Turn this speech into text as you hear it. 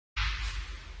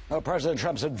Well, President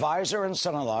Trump's advisor and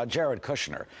son-in-law, Jared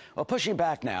Kushner, pushing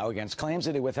back now against claims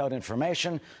that he withheld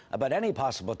information about any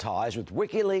possible ties with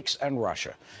Wikileaks and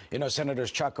Russia. You know,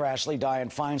 Senators Chuck Grassley, Dianne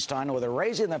Feinstein, they're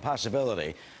raising the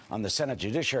possibility on the Senate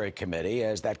Judiciary Committee,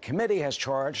 as that committee has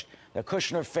charged that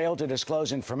Kushner failed to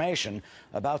disclose information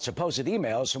about supposed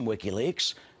emails from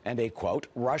Wikileaks and a, quote,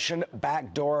 Russian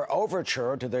backdoor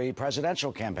overture to the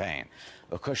presidential campaign.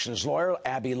 Kushner's lawyer,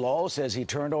 Abby Lowell, says he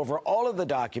turned over all of the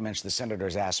documents the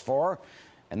senators asked for,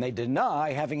 and they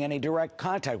deny having any direct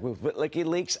contact with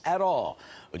Wikileaks at all.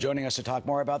 Joining us to talk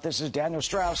more about this is Daniel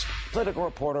Strauss, political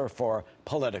reporter for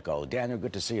Politico. Daniel,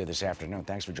 good to see you this afternoon.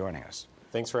 Thanks for joining us.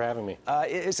 Thanks for having me.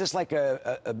 Is this like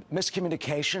a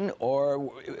miscommunication,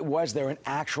 or was there an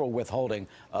actual withholding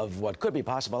of what could be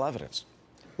possible evidence?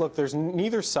 Look,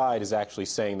 neither side is actually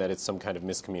saying that it's some kind of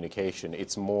miscommunication.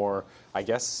 It's more, I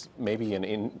guess, maybe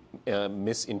a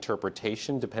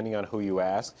misinterpretation, depending on who you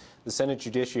ask. The Senate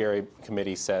Judiciary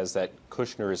Committee says that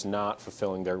Kushner is not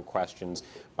fulfilling their questions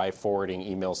by forwarding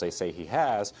emails they say he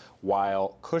has,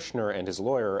 while Kushner and his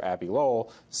lawyer, Abby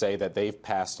Lowell, say that they've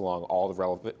passed along all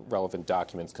the relevant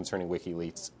documents concerning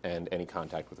WikiLeaks and any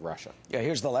contact with Russia. Yeah,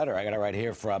 here's the letter. I got it right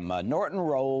here from Norton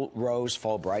Rose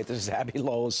Fulbright. This is Abby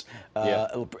Lowell's.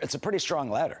 It's a pretty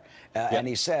strong letter. And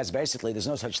he says, basically, there's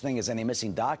no such thing as any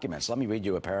missing documents. Let me read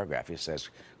you a paragraph. He says,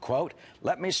 quote,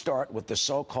 let me start with the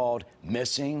so-called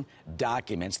missing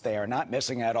documents. They are not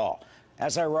missing at all.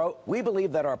 As I wrote, we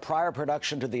believe that our prior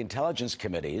production to the intelligence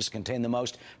committees contain the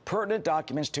most pertinent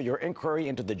documents to your inquiry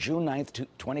into the June 9th,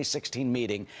 2016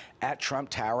 meeting at Trump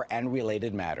Tower and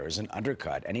related matters, and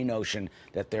undercut any notion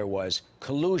that there was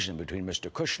collusion between Mr.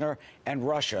 Kushner and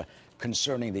Russia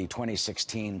concerning the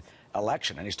 2016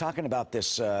 election. And he's talking about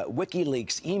this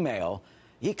WikiLeaks email.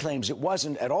 He claims it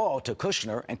wasn't at all to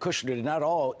Kushner, and Kushner did not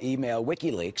all email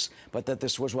WikiLeaks, but that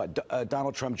this was what,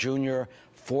 Donald Trump Jr.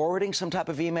 forwarding some type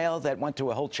of email that went to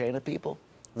a whole chain of people?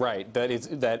 Right.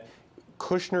 That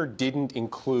Kushner didn't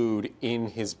include in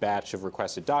his batch of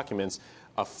requested documents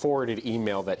a forwarded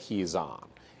email that he's on.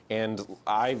 And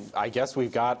I guess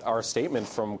we've got our statement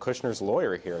from Kushner's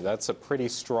lawyer here. That's a pretty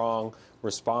strong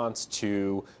response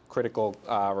to critical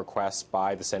requests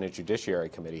by the Senate Judiciary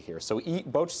Committee here. So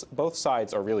both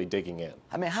sides are really digging in.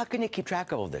 I mean, how can you keep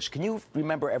track of all this? Can you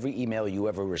remember every email you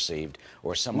ever received,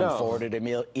 or someone forwarded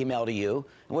an email to you?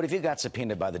 And what if you got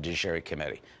subpoenaed by the Judiciary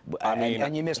Committee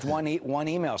and you missed one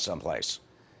email someplace?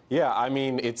 Yeah, I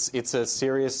mean, it's a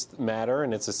serious matter,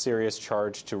 and it's a serious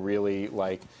charge to really,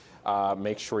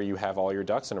 make sure you have all your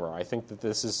ducks in a row. I think that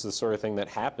this is the sort of thing that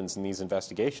happens in these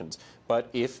investigations. But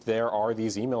if there are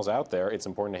these emails out there, it's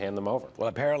important to hand them over. Well,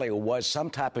 apparently it was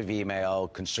some type of email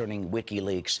concerning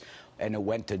WikiLeaks, and it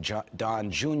went to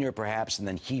Don Jr. perhaps, and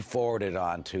then he forwarded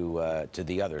on to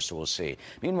the others, so we'll see.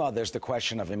 Meanwhile, there's the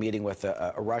question of a meeting with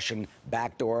a Russian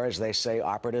backdoor, as they say,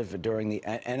 operative during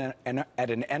at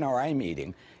an NRA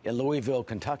meeting in Louisville,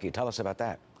 Kentucky. Tell us about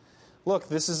that. Look,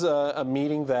 this is a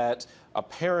meeting that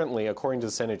apparently, according to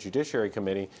the Senate Judiciary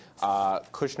Committee,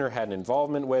 Kushner had an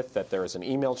involvement with, that there is an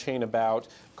email chain about.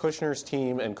 Kushner's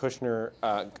team and Kushner,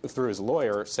 through his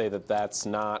lawyer, say that that's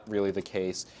not really the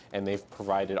case, and they've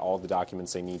provided all the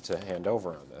documents they need to hand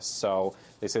over on this. So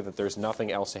they say that there's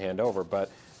nothing else to hand over, but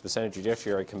the Senate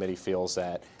Judiciary Committee feels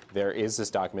that there is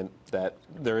this document, that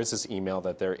there is this email,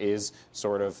 that there is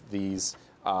sort of these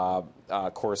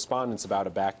correspondence about a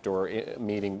backdoor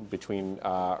meeting between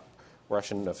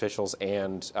Russian officials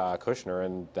and Kushner,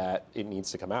 and that it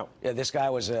needs to come out. Yeah, this guy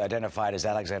was identified as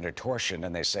Alexander Torshin,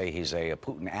 and they say he's a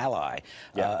Putin ally.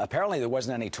 Yeah. Apparently, there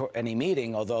wasn't any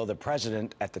meeting, although the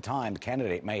president at the time, the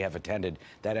candidate, may have attended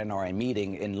that NRA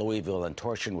meeting in Louisville, and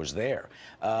Torshin was there.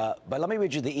 But let me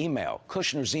read you the email,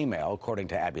 Kushner's email, according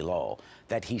to Abby Lowell,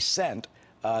 that he sent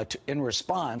in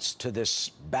response to this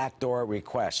backdoor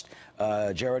request.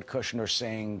 Jared Kushner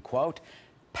saying, quote,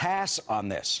 pass on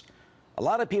this. A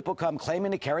lot of people come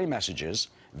claiming to carry messages.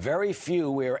 Very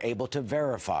few we are able to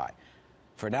verify.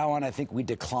 For now on, I think we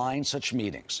decline such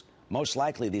meetings. Most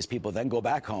likely, these people then go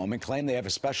back home and claim they have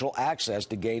a special access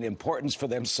to gain importance for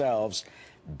themselves.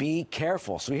 Be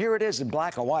careful. So here it is in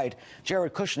black and white.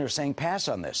 Jared Kushner saying pass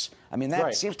on this. I mean,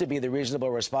 that seems to be the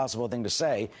reasonable, responsible thing to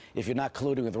say if you're not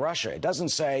colluding with Russia. It doesn't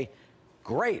say,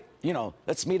 great,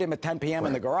 let's meet him at 10 p.m.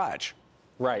 in the garage.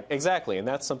 Right, exactly. And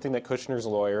that's something that Kushner's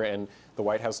lawyer and the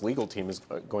White House legal team is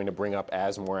going to bring up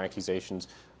as more accusations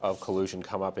of collusion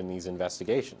come up in these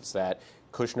investigations, that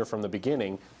Kushner from the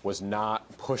beginning was not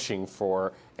pushing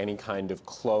for any kind of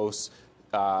close,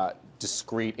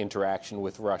 discreet interaction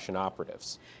with Russian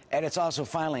operatives. And it's also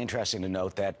finally interesting to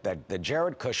note that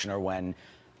Jared Kushner, when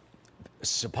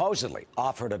supposedly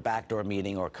offered a backdoor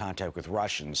meeting or contact with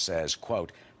Russians, says,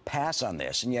 quote, pass on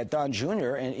this. And yet Don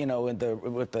Jr., and, you know,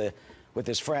 with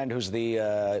his friend who's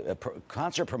the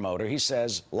concert promoter, he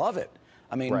says, love it.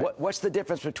 I mean, right. what's the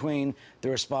difference between the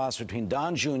response between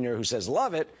Don Jr., who says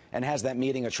love it and has that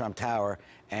meeting at Trump Tower,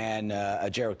 and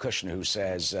Jared Kushner, who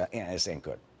says, yeah, this ain't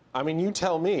good? I mean, you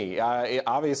tell me.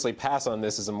 Obviously, pass on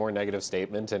this is a more negative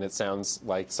statement, and it sounds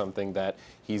like something that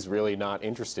he's really not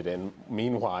interested in.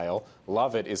 Meanwhile,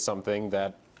 love it is something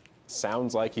that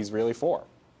sounds like he's really for.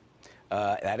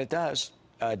 That it does.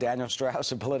 Daniel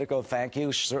Strauss of Politico, thank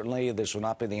you. Certainly, this will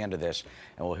not be the end of this,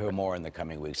 and we'll hear more in the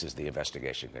coming weeks as the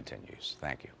investigation continues.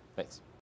 Thank you. Thanks.